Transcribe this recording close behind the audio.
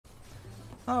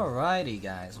Alrighty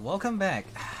guys, welcome back.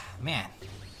 Man,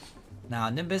 now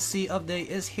Nimbus C update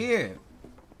is here.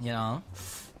 You know,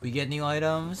 we get new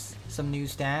items, some new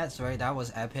stats, right? That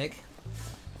was epic.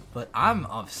 But I'm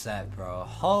upset, bro.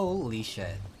 Holy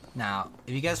shit. Now,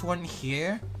 if you guys weren't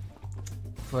here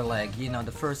for like, you know,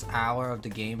 the first hour of the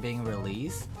game being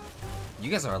released, you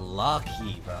guys are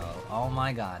lucky, bro. Oh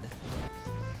my god.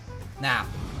 Now,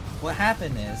 what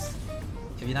happened is,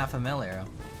 if you're not familiar,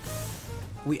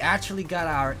 we actually got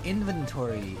our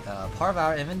inventory, part of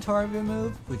our inventory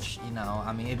removed, which, you know,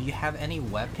 I mean, if you have any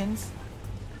weapons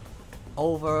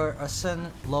over a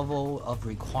certain level of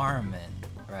requirement,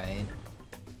 right,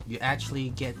 you actually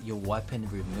get your weapon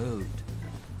removed.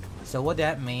 So what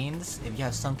that means, if you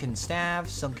have sunken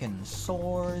staffs, sunken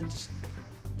swords,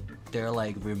 they're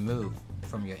like removed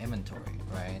from your inventory,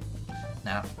 right?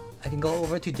 Now, I can go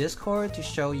over to Discord to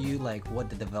show you like what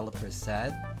the developer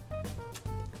said.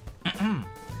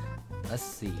 Let's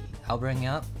see. I'll bring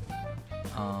up.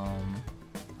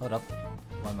 Hold up,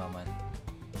 one moment.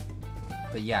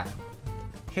 But yeah,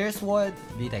 here's what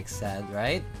VTech said.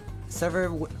 Right,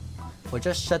 server will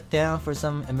just shut down for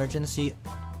some emergency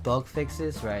bug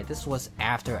fixes. Right, this was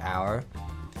after hour.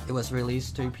 It was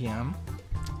released 3 p.m.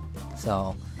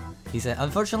 So he said,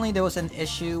 unfortunately, there was an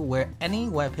issue where any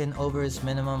weapon over its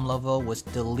minimum level was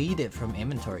deleted from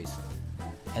inventories.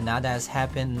 And now that has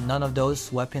happened, none of those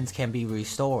weapons can be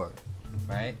restored,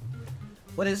 right?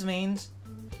 What this means,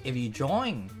 if you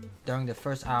join during the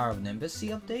first hour of Nimbus C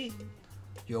update,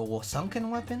 your sunken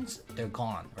weapons, they're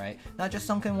gone, right? Not just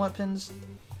sunken weapons,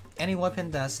 any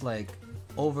weapon that's like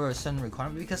over a certain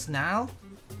requirement, because now,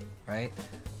 right,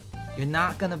 you're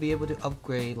not gonna be able to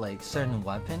upgrade like certain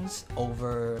weapons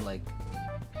over like,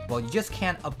 well, you just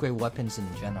can't upgrade weapons in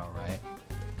general, right?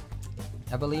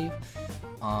 I believe.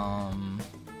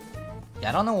 Yeah,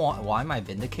 I don't know why my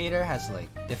Vindicator has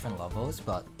like different levels,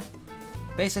 but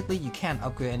basically you can't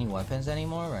upgrade any weapons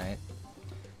anymore, right?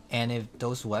 And if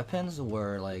those weapons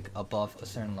were like above a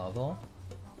certain level,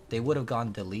 they would have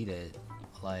gone deleted,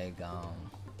 like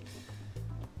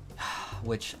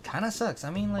which kind of sucks.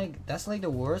 I mean, like, that's like the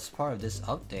worst part of this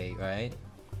update, right?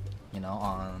 You know,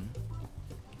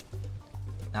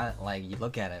 not like you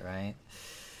look at it, right?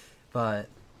 But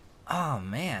oh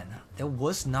man, there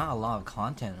was not a lot of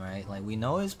content, right? Like, we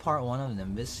know it's part 1 of the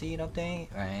Nimbus Seed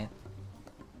update, right?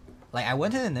 Like, I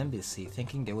went to the Nimbus Seed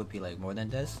thinking there would be like more than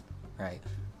this, right?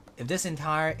 If this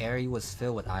entire area was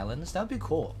filled with islands, that'd be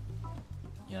cool,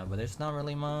 you know, but there's not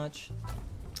really much.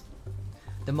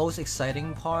 The most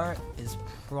exciting part is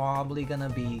probably gonna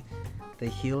be the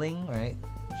healing, right?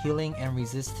 Healing and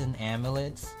resistant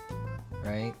amulets,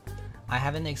 right? I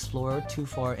haven't explored too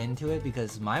far into it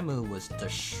because my move was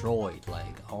destroyed,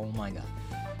 like, oh my god.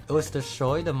 It was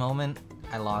destroyed the moment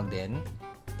I logged in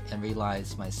and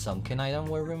realized my sunken item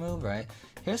were removed, right?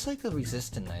 Here's like the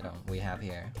resistant item we have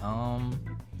here.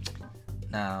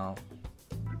 Now,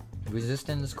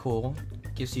 resistant is cool.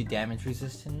 Gives you damage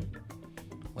resistance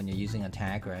when you're using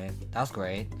attack, right? That's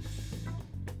great.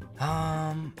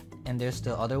 And there's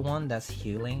the other one that's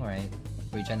healing, right?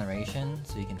 Regeneration,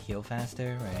 so you can heal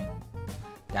faster, right?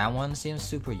 That one seems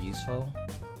super useful,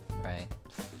 right?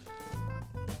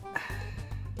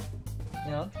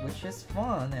 You know, which is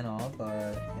fun and all,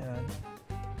 but you know.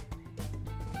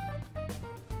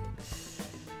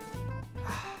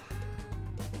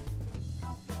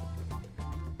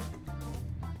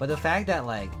 But the fact that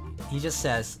like he just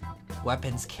says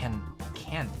weapons can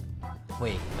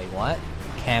wait what?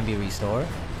 Can be restored?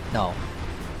 No.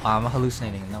 I'm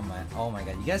hallucinating. No man. Oh my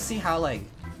god. You guys see how like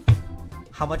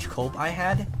how much cope I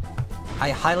had?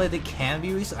 I highlighted can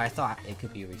be restored. I thought it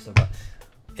could be restored, but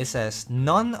it says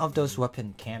none of those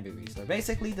weapons can be restored.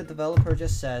 Basically, the developer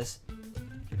just says,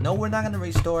 no, we're not gonna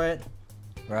restore it,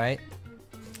 right?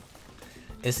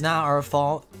 It's not our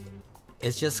fault.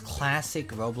 It's just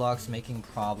classic Roblox making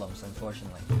problems,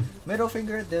 unfortunately. Middle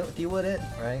finger, deal with it,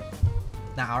 right?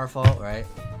 Not our fault, right?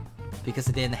 Because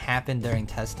it didn't happen during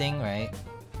testing, right?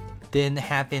 Didn't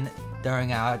happen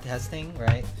during our testing,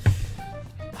 right?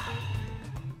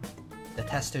 The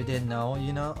tester didn't know,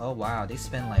 you know? Oh wow, they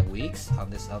spent like weeks on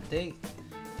this update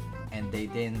and they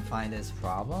didn't find this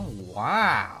problem?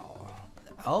 Wow.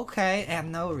 Okay,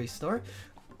 and no restore?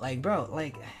 Like, bro,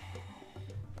 like,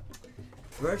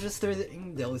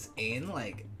 registering those in,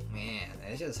 like, man,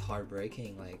 it's just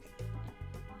heartbreaking. Like,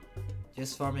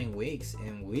 just farming weeks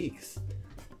and weeks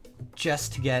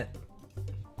just to get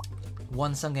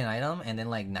one sunken item, and then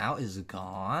like now is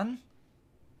gone.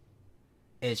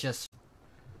 It's just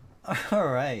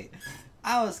alright.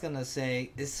 I was gonna say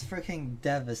it's freaking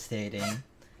devastating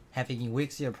having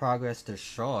weeks of your progress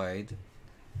destroyed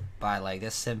by like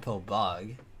this simple bug.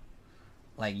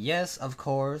 Like, yes, of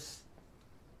course,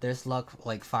 there's luck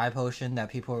like 5 potion that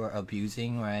people were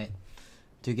abusing, right?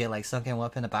 To get like sunken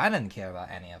weapon, but I didn't care about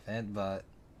any of it. But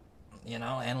you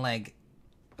know, and like,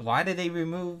 why did they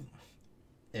remove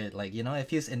it? Like, you know, it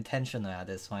feels intentional at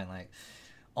this point. Like,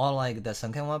 all like the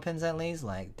sunken weapons at least,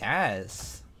 like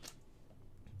that's,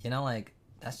 you know, like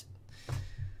that's,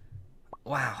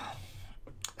 wow.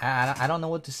 I don't know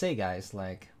what to say, guys.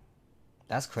 Like,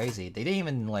 that's crazy. They didn't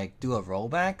even like do a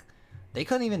rollback. They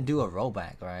couldn't even do a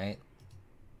rollback, right?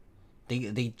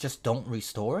 They just don't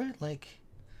restore it. Like,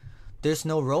 there's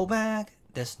no rollback.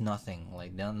 There's nothing.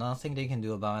 Like, nothing they can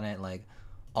do about it. Like,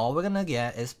 all we're gonna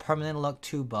get is permanent luck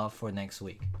 2 buff for next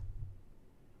week.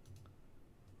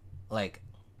 Like,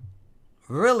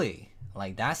 really?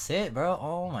 Like, that's it, bro?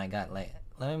 Oh my god. Like,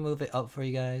 let me move it up for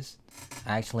you guys.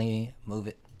 Actually moved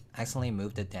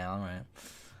it down, right?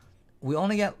 We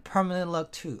only get permanent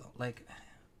luck 2. Like,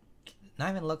 not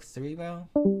even luck 3, bro.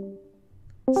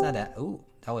 It's not that. Ooh,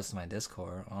 that was my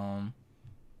Discord.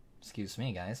 Excuse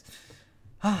me, guys.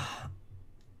 I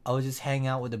was just hanging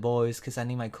out with the boys because I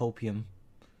need my copium,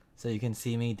 so you can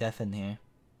see me deafen here.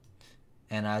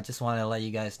 And I just want to let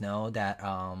you guys know that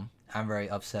I'm very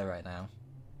upset right now.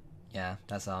 Yeah,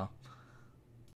 that's all.